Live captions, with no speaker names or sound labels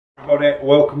Got it.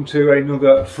 Welcome to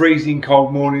another freezing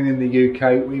cold morning in the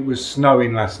UK. It was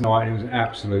snowing last night and it was an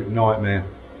absolute nightmare.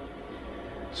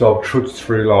 So I've trudged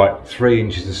through like 3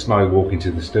 inches of snow walking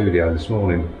to the studio this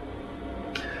morning.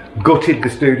 Gutted the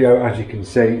studio, as you can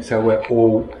see, so we're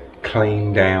all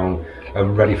cleaned down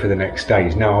and ready for the next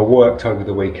stage. Now I worked over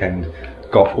the weekend,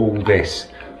 got all this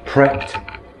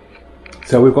prepped.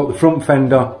 So we've got the front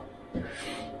fender.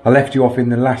 I left you off in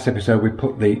the last episode, we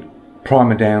put the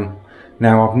primer down.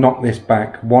 Now I've knocked this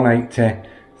back 180,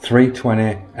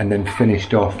 320 and then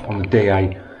finished off on the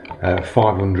DA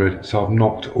 500. So I've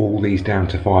knocked all these down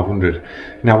to 500.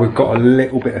 Now we've got a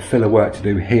little bit of filler work to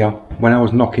do here. When I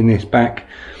was knocking this back,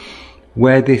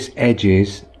 where this edge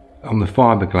is on the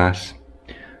fiberglass,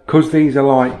 because these are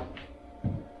like,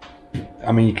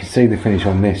 I mean you can see the finish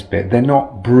on this bit, they're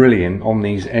not brilliant on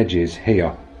these edges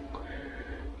here.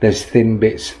 There's thin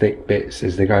bits, thick bits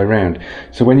as they go around.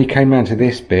 So when you came down to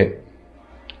this bit,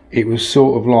 it was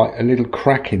sort of like a little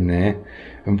crack in there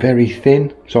and very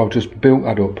thin. So I've just built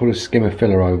that up, put a skim of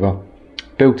filler over,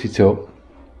 built it up,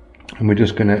 and we're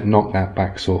just gonna knock that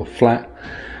back sort of flat.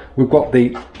 We've got the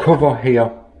cover here,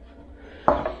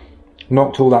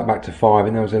 knocked all that back to 5,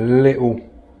 and there was a little,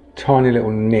 tiny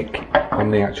little nick on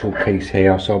the actual piece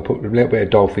here. So I put a little bit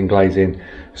of dolphin glaze in,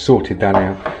 sorted that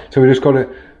out. So we just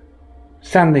gotta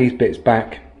sand these bits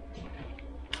back.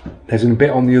 There's a bit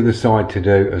on the other side to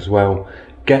do as well.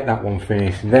 Get that one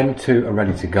finished, then two are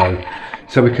ready to go.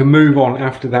 So we can move on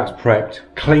after that's prepped,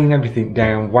 clean everything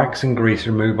down, wax and grease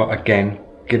remover again,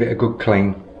 give it a good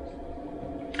clean.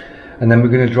 And then we're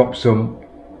going to drop some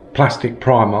plastic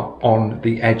primer on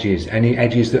the edges. Any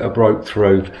edges that are broke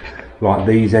through, like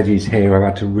these edges here, I've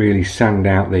had to really sand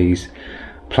out these,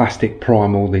 plastic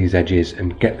prime all these edges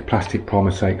and get the plastic primer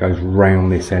so it goes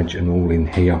round this edge and all in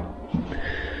here.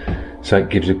 So it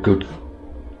gives a good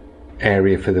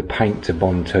area for the paint to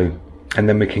bond to, and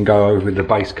then we can go over the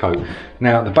base coat.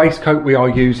 Now the base coat we are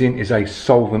using is a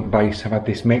solvent base. I've had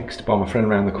this mixed by my friend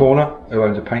around the corner who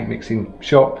owns a paint mixing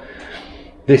shop.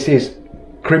 This is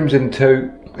Crimson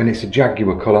 2 and it's a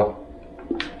Jaguar colour,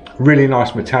 really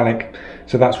nice metallic.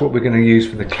 So that's what we're going to use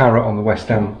for the claret on the West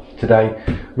Ham today.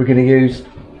 We're going to use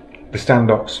the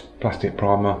Standox plastic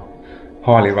primer.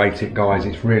 Highly rate it, guys,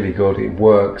 it's really good, it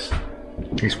works.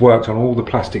 It's worked on all the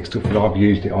plastic stuff that I've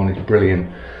used it on, it's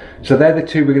brilliant. So they're the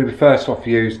two we're going to be first off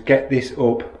use. Get this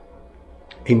up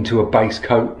into a base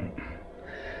coat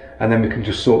and then we can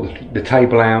just sort the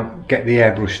table out, get the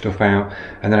airbrush stuff out,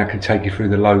 and then I can take you through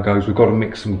the logos. We've got to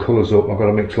mix some colours up. I've got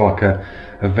to mix like a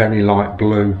very light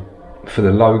blue for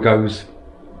the logos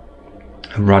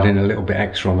and add in a little bit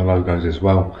extra on the logos as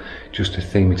well, just to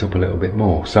theme it up a little bit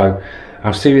more. So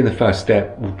I'll see you in the first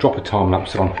step. We'll drop a time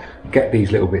lapse on, get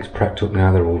these little bits prepped up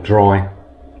now they're all dry,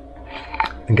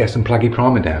 and get some plaggy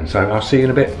primer down. So I'll see you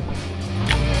in a bit.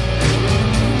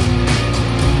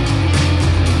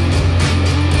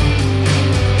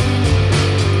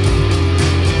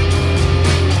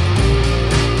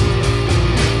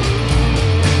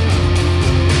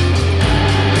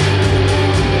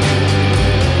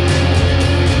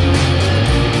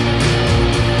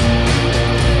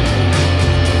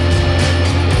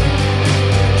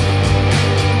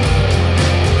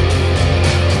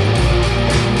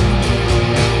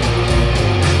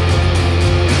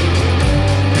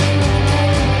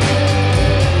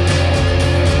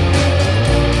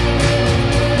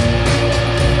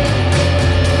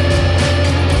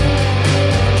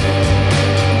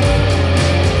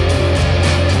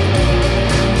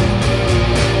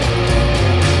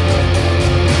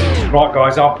 Right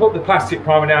guys, I'll put the plastic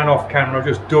primer down off camera,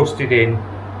 just dust it in,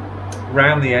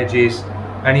 round the edges,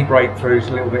 any breakthroughs,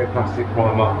 a little bit of plastic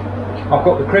primer. I've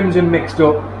got the crimson mixed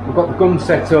up, we've got the gun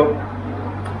set up,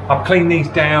 I've cleaned these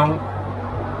down,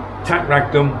 tack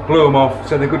ragged them, blew them off,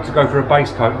 so they're good to go for a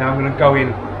base coat. Now I'm going to go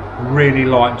in really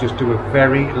light, just do a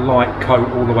very light coat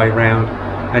all the way around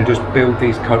and just build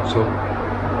these coats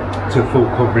up to full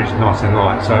coverage, nice and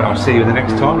light. So I'll see you in the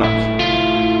next time lapse.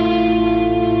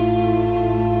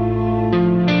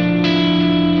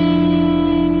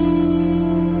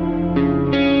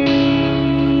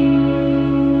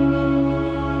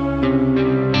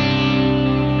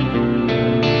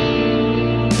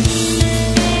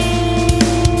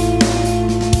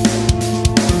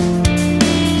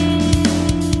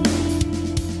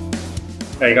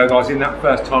 There you go guys, in that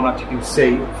first time lapse you can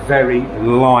see very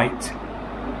light.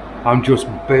 I'm just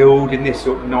building this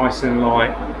up nice and light,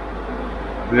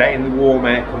 letting the warm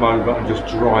air come over and just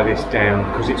dry this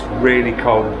down because it's really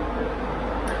cold.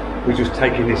 We're just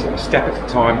taking this a step at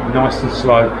a time, nice and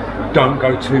slow. Don't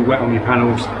go too wet on your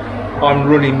panels. I'm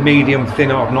running medium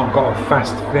thinner, I've not got a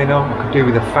fast thinner, I could do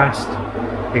with a fast.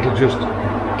 it'll just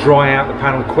dry out the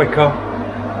panel quicker.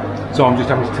 So I'm just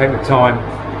having to take the time,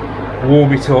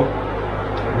 warm it up,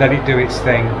 let it do its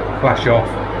thing, flash off,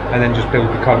 and then just build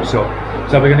the coats up.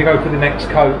 So we're going to go for the next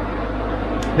coat.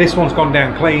 This one's gone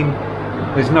down clean.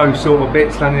 There's no sort of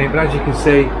bits landing in it, but as you can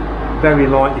see, very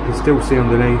light. You can still see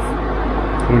underneath.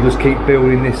 And we'll just keep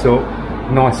building this up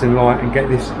nice and light and get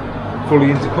this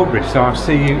fully into coverage. So I'll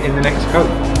see you in the next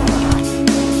coat.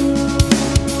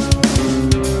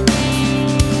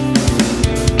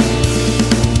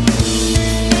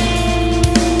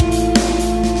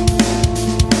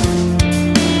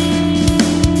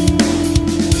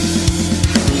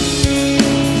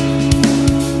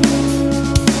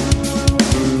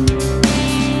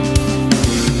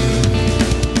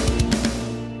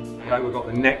 We've got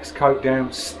the next coat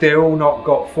down, still not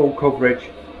got full coverage.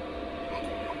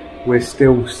 We're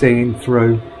still seeing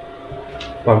through,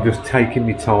 but I'm just taking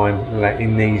my time,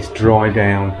 letting these dry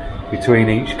down between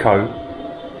each coat,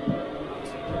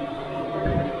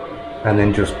 and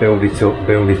then just build it up,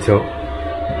 build it up.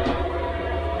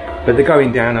 But they're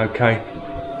going down okay.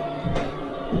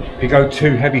 If you go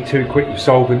too heavy too quick with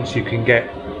solvents, you can get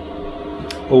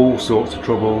all sorts of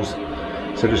troubles.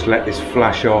 So just let this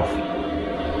flash off.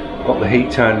 Got the heat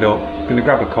turned up, going to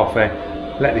grab a coffee,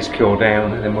 let this cool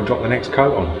down, and then we'll drop the next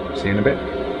coat on. See you in a bit.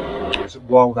 So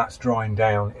while that's drying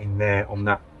down in there on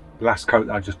that last coat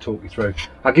that I just talked you through,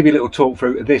 I'll give you a little talk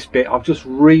through of this bit. I've just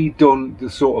redone the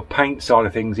sort of paint side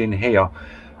of things in here,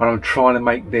 and I'm trying to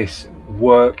make this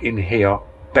work in here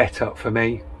better for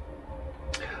me.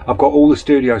 I've got all the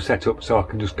studio set up so I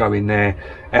can just go in there.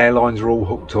 Airlines are all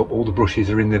hooked up, all the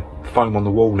brushes are in the foam on the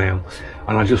wall now,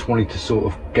 and I just wanted to sort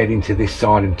of get into this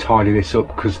side and tidy this up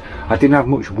because I didn't have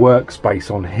much workspace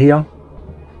on here.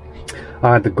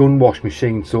 I had the gun wash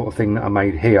machine sort of thing that I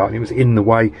made here, and it was in the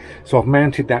way, so I've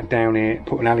mounted that down here,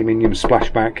 put an aluminium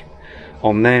splashback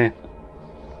on there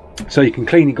so you can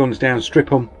clean your guns down, strip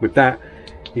them with that.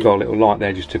 You've got a little light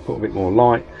there just to put a bit more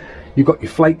light. You've got your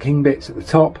flake king bits at the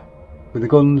top with the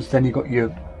guns, then you've got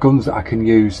your guns that I can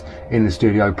use in the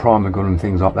studio, primer gun and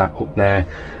things like that up there.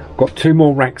 I've got two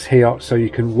more racks here so you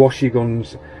can wash your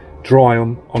guns, dry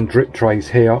them on drip trays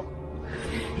here.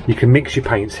 You can mix your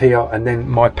paints here, and then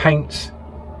my paints,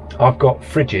 I've got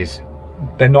fridges.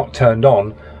 They're not turned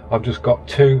on. I've just got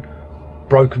two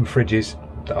broken fridges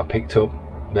that I picked up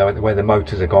where the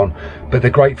motors are gone, but they're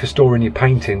great for storing your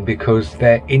painting because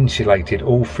they're insulated.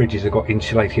 All fridges have got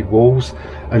insulated walls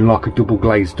and like a double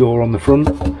glazed door on the front,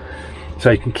 so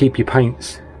you can keep your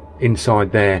paints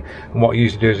inside there. And what I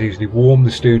usually do is I usually warm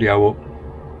the studio up,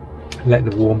 let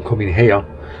the warm come in here,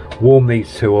 warm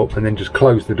these two up, and then just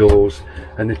close the doors,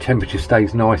 and the temperature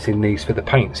stays nice in these for the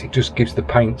paints. It just gives the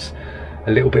paints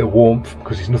a little bit of warmth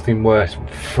because there's nothing worse than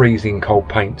freezing cold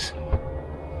paints.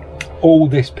 All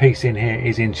this piece in here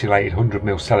is insulated, 100mm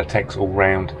Celotex all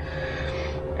round,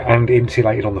 and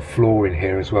insulated on the floor in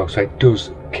here as well, so it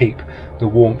does keep the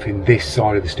warmth in this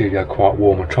side of the studio quite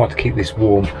warm. I try to keep this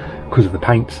warm because of the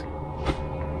paints.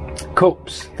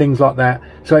 Cups, things like that,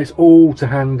 so it's all to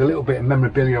hand. A little bit of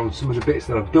memorabilia on some of the bits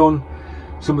that I've done,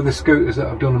 some of the scooters that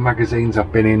I've done and magazines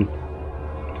I've been in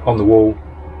on the wall.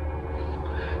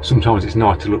 Sometimes it's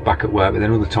nice to look back at work, but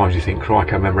then other times you think,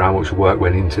 crikey, I remember how much work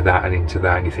went into that and into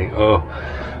that, and you think, oh.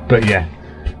 But yeah,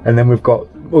 and then we've got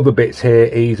other bits here,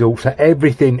 easel, so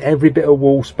everything, every bit of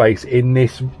wall space in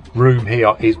this room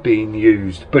here is being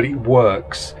used, but it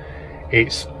works.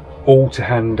 It's all to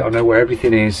hand. I know where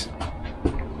everything is,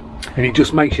 and it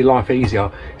just makes your life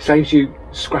easier. It saves you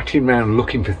scratching around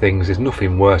looking for things. There's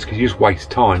nothing worse because you just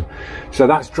waste time. So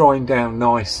that's drying down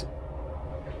nice.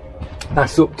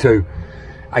 That's up to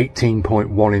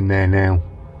 18.1 in there now,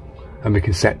 and we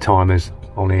can set timers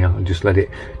on here and just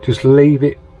leave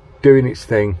it doing its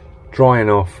thing, drying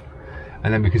off,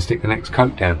 and then we can stick the next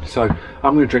coat down. So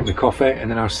I'm going to drink the coffee, and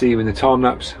then I'll see you in the time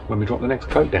lapse when we drop the next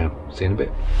coat down. See you in a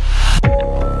bit.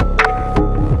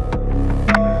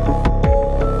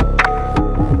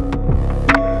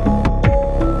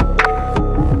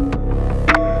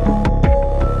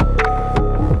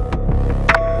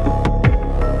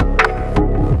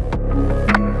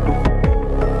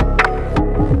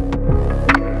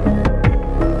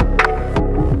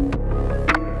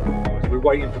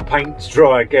 Waiting for paint to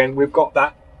dry again. We've got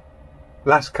that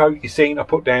last coat you seen I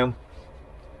put down.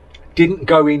 Didn't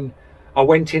go in, I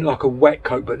went in like a wet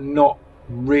coat, but not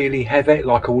really heavy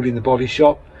like I would in the body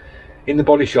shop. In the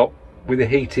body shop, with the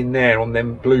heat in there on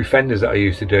them blue fenders that I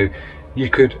used to do, you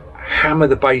could hammer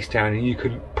the base down and you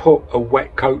could put a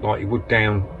wet coat like you would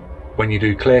down when you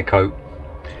do clear coat.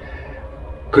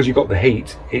 Because you've got the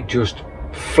heat, it just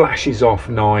flashes off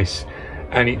nice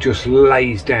and it just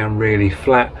lays down really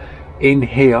flat. In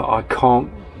here I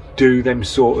can't do them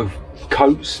sort of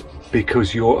coats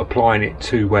because you're applying it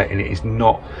too wet and it is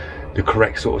not the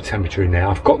correct sort of temperature in there.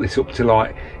 I've got this up to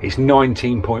like, it's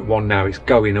 19.1 now, it's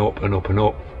going up and up and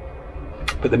up.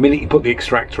 But the minute you put the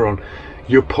extractor on,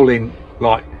 you're pulling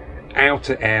like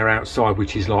outer air outside,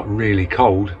 which is like really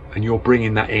cold, and you're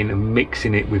bringing that in and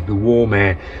mixing it with the warm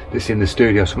air that's in the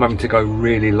studio. So I'm having to go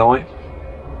really light.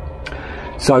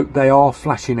 So they are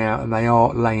flashing out and they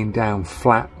are laying down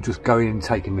flat, just going and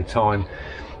taking the time.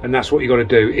 And that's what you got to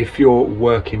do if you're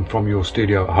working from your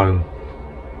studio at home.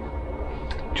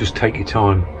 Just take your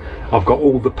time. I've got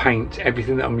all the paint,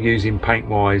 everything that I'm using paint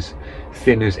wise,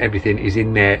 thinners, everything is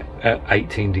in there at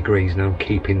 18 degrees, and I'm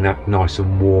keeping that nice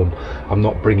and warm. I'm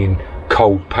not bringing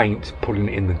cold paint, putting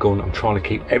it in the gun. I'm trying to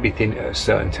keep everything at a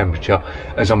certain temperature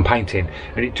as I'm painting,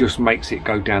 and it just makes it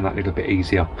go down that little bit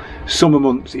easier. Summer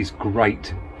months is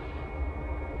great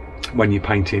when you're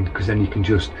painting, because then you can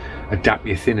just adapt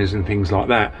your thinners and things like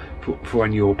that for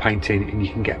when you're painting, and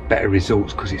you can get better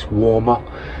results because it's warmer.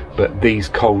 But these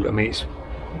cold, I mean,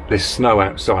 there's snow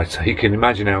outside, so you can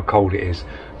imagine how cold it is,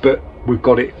 but we've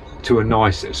got it to a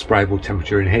nice sprayable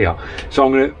temperature in here. So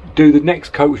I'm going to do the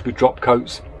next coat, which will be drop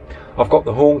coats. I've got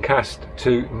the horn cast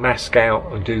to mask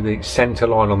out and do the centre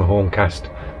line on the horn cast.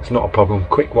 It's not a problem.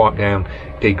 Quick wipe down,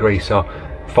 degreaser,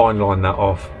 fine line that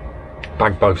off,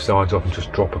 bag both sides off, and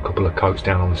just drop a couple of coats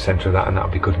down on the centre of that, and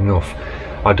that'll be good enough.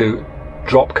 I do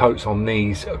drop coats on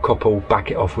these, a couple,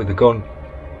 back it off with the gun,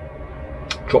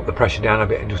 drop the pressure down a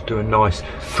bit, and just do a nice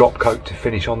drop coat to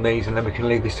finish on these, and then we can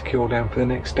leave this to cool down for the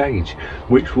next stage,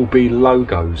 which will be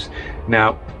logos.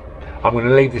 Now I'm going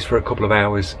to leave this for a couple of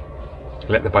hours,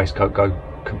 let the base coat go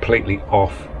completely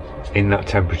off in that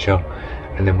temperature,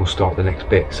 and then we'll start the next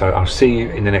bit. So I'll see you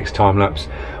in the next time lapse.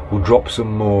 We'll drop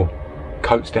some more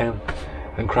coats down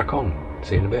and crack on.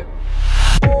 See you in a bit.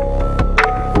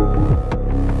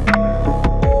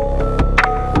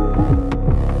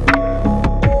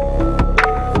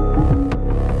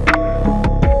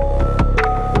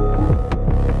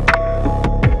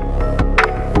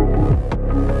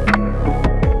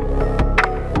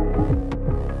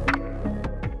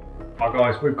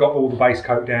 Guys, we've got all the base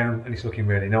coat down and it's looking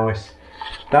really nice.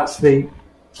 That's the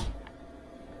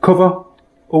cover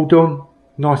all done,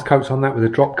 nice coats on that with a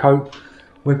drop coat.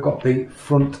 We've got the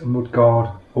front mud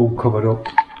guard all covered up,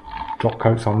 drop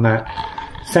coats on that.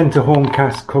 Centre horn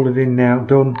cast coloured in now,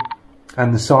 done,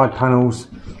 and the side panels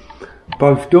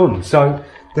both done. So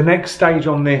the next stage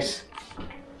on this,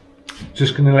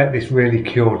 just going to let this really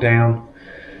cure down,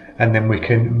 and then we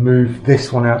can move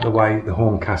this one out the way, the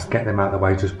horn cast, get them out the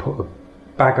way, just put the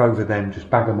bag over them, just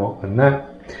bag them up and that,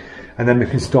 and then we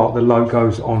can start the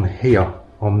logos on here,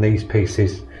 on these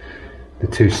pieces, the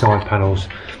two side panels.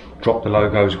 Drop the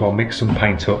logos, go on, mix some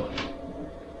paint up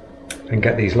and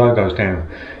get these logos down.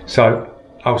 So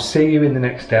I'll see you in the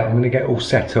next step. I'm going to get all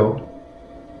set up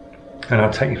and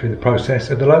I'll take you through the process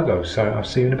of the logos. So I'll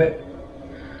see you in a bit.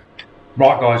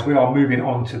 Right guys, we are moving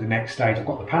on to the next stage. I've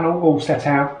got the panel all set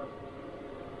out,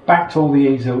 backed all the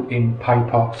easel in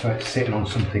paper so it's sitting on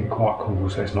something quite cool,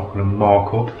 so it's not going to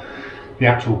mark up the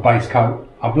actual base coat.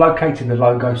 I've located the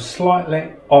logo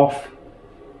slightly off,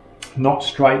 not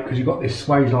straight, because you've got this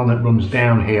swage line that runs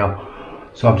down here,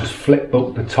 so I've just flipped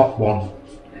up the top one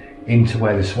into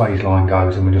where the swage line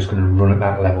goes, and we're just going to run at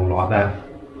that level like that.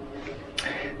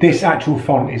 This actual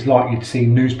font is like you'd see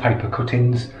newspaper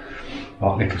cuttings,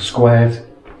 like little squares.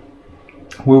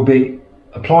 We'll be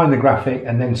applying the graphic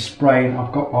and then spraying.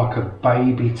 I've got like a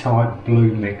baby type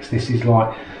blue mix. This is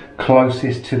like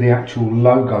closest to the actual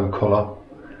logo colour.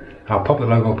 I'll pop the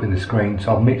logo up in the screen,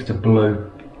 so I've mixed a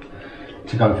blue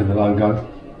to go for the logo.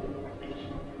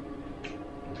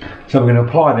 So we're going to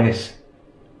apply this,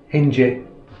 hinge it,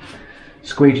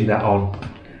 squeegee that on,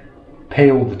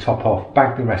 peel the top off,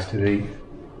 bag the rest of the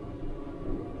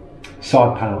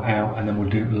side panel out, and then we'll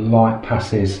do light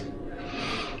passes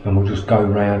and we'll just go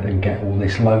around and get all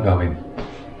this logo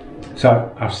in.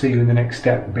 So I'll see you in the next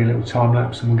step. It'll be a little time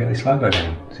lapse and we'll get this logo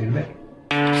down. See you in a bit.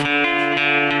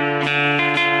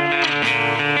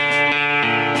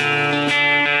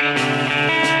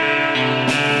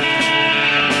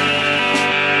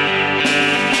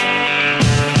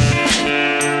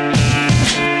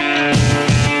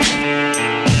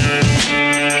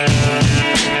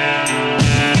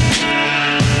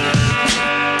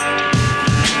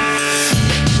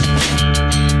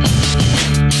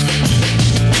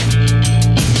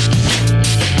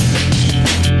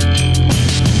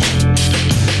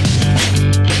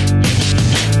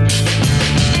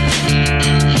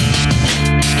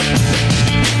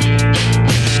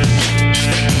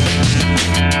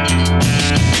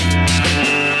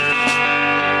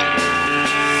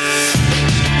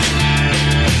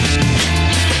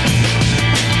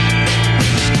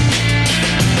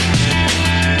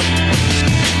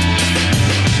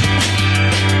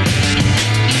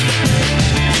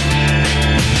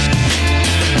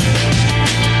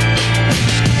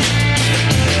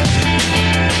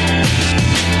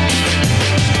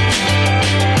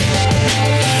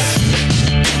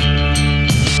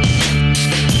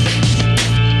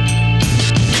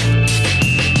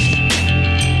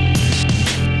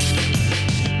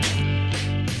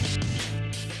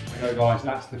 go guys,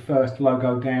 that's the first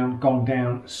logo down, gone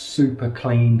down super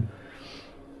clean,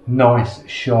 nice,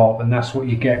 sharp, and that's what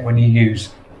you get when you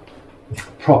use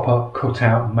proper cut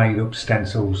out made up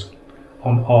stencils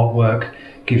on artwork.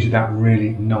 Gives you that really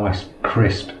nice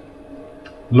crisp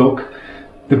look.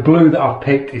 The blue that I've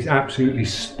picked is absolutely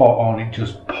spot on. It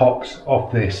just pops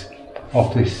off this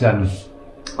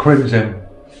crimson.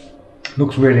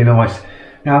 Looks really nice.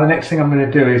 Now the next thing I'm going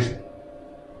to do is,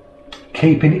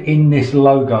 keeping in this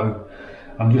logo,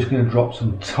 I'm just going to drop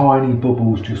some tiny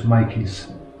bubbles, just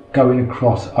going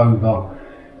across over,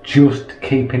 just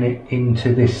keeping it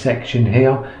into this section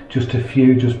here. Just a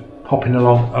few, just popping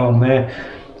along there.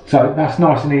 So that's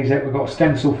nice and easy. We've got a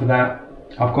stencil for that.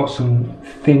 I've got some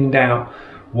thinned out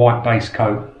white base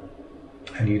coat,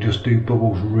 and you just do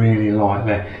bubbles really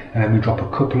lightly, and then we drop a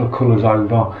couple of colours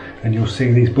over, and you'll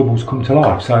see these bubbles come to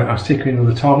life. So I'll stick you in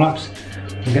with the time lapse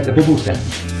and get the bubbles then.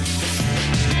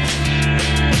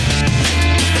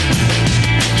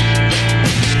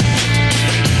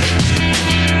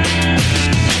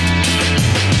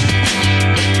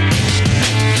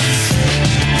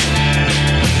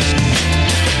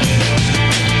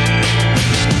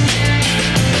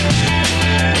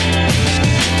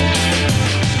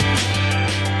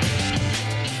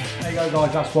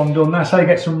 Guys, that's one done. That's how you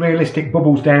get some realistic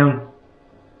bubbles down.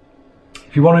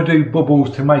 If you want to do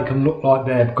bubbles to make them look like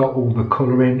they've got all the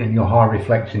colouring and your high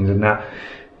reflections and that,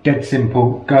 dead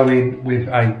simple, go in with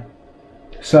a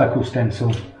circle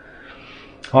stencil.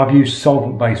 I've used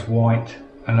solvent based white,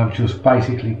 and I've just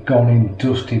basically gone in,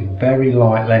 dusted very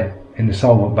lightly in the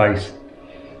solvent base.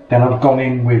 Then I've gone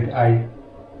in with a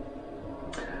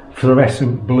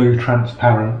fluorescent blue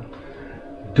transparent,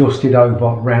 dusted over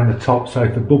around the top, so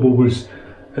if the bubble was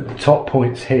at the top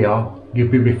points here,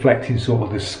 you'd be reflecting sort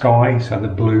of the sky, so the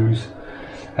blues.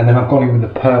 And then I've gone in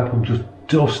with the purple, just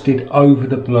dusted over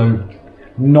the blue,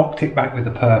 knocked it back with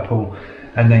the purple,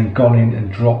 and then gone in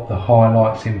and dropped the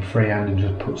highlights in freehand and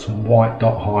just put some white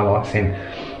dot highlights in,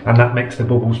 and that makes the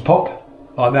bubbles pop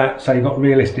like that. So you've got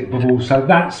realistic bubbles. So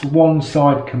that's one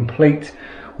side complete.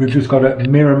 We've just got to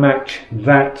mirror match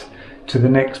that to the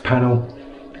next panel,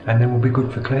 and then we'll be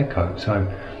good for clear coat. So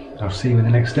I'll see you in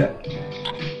the next step.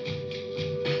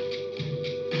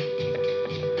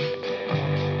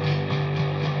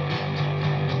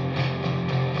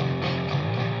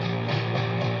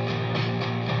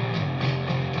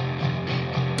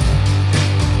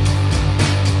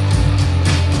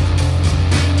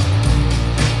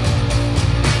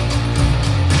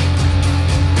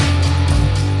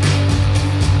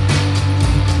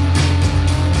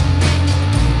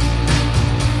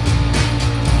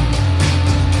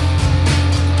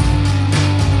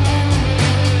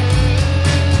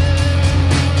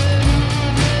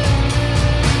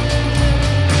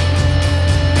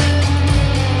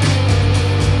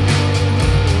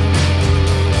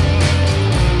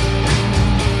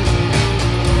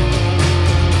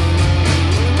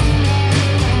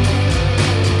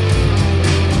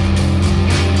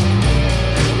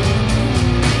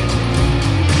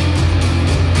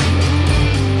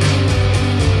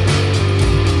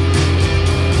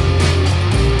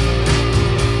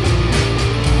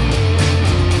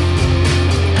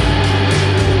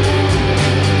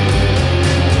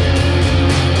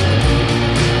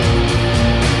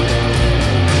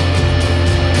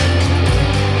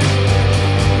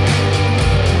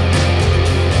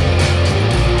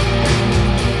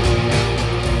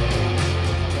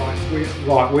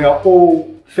 Right, we are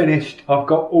all finished. I've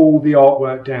got all the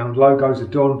artwork down, logos are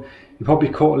done. You probably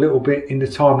caught a little bit in the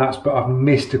time lapse, but I've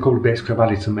missed a couple of bits because I've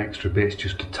added some extra bits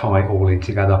just to tie it all in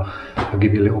together. I'll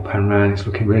give you a little pan round, it's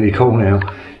looking really cool now.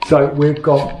 So we've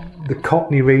got the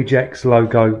Cockney Rejects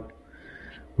logo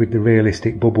with the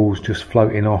realistic bubbles just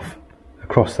floating off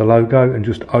across the logo and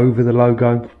just over the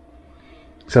logo.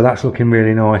 So that's looking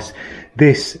really nice.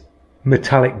 This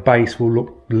metallic base will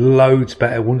look loads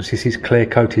better once this is clear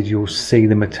coated. You'll see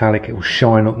the metallic, it will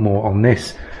shine up more on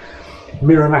this.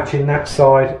 Mirror matching that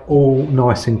side, all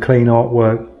nice and clean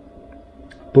artwork.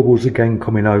 Bubbles again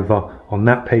coming over on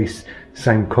that piece,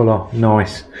 same colour,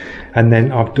 nice. And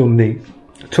then I've done the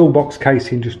toolbox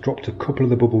casing, just dropped a couple of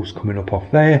the bubbles coming up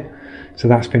off there. So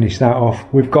that's finished that off.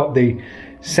 We've got the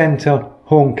centre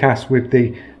horn cast with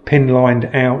the pin lined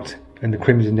out and the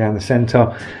crimson down the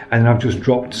centre, and I've just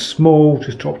dropped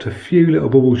a few little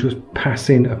bubbles just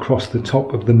passing across the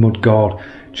top of the mud guard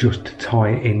just to tie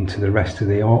it into the rest of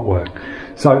the artwork.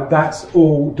 So that's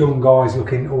all done, guys,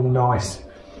 looking all nice,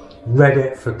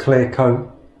 ready for clear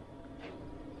coat.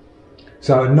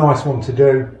 So a nice one to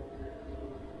do,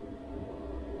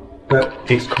 but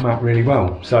it's come out really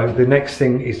well. So the next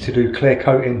thing is to do clear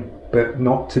coating but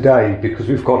not today because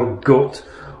we've got to gut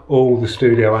all the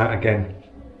studio out again.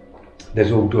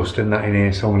 There's all dust and that in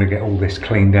here, so I'm going to get all this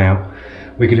cleaned out.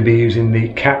 We're going to be using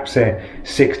the Capsare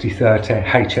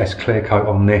 6030 HS clear coat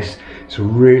on this. It's a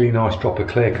really nice drop of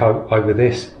clear coat over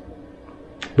this,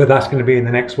 but that's going to be in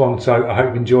the next one. So I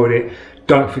hope you enjoyed it.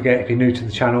 Don't forget, if you're new to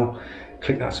the channel,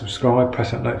 click that subscribe,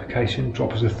 press that notification,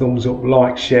 drop us a thumbs up,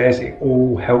 like, shares. It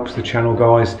all helps the channel,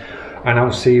 guys, and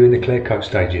I'll see you in the clear coat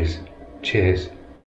stages. Cheers.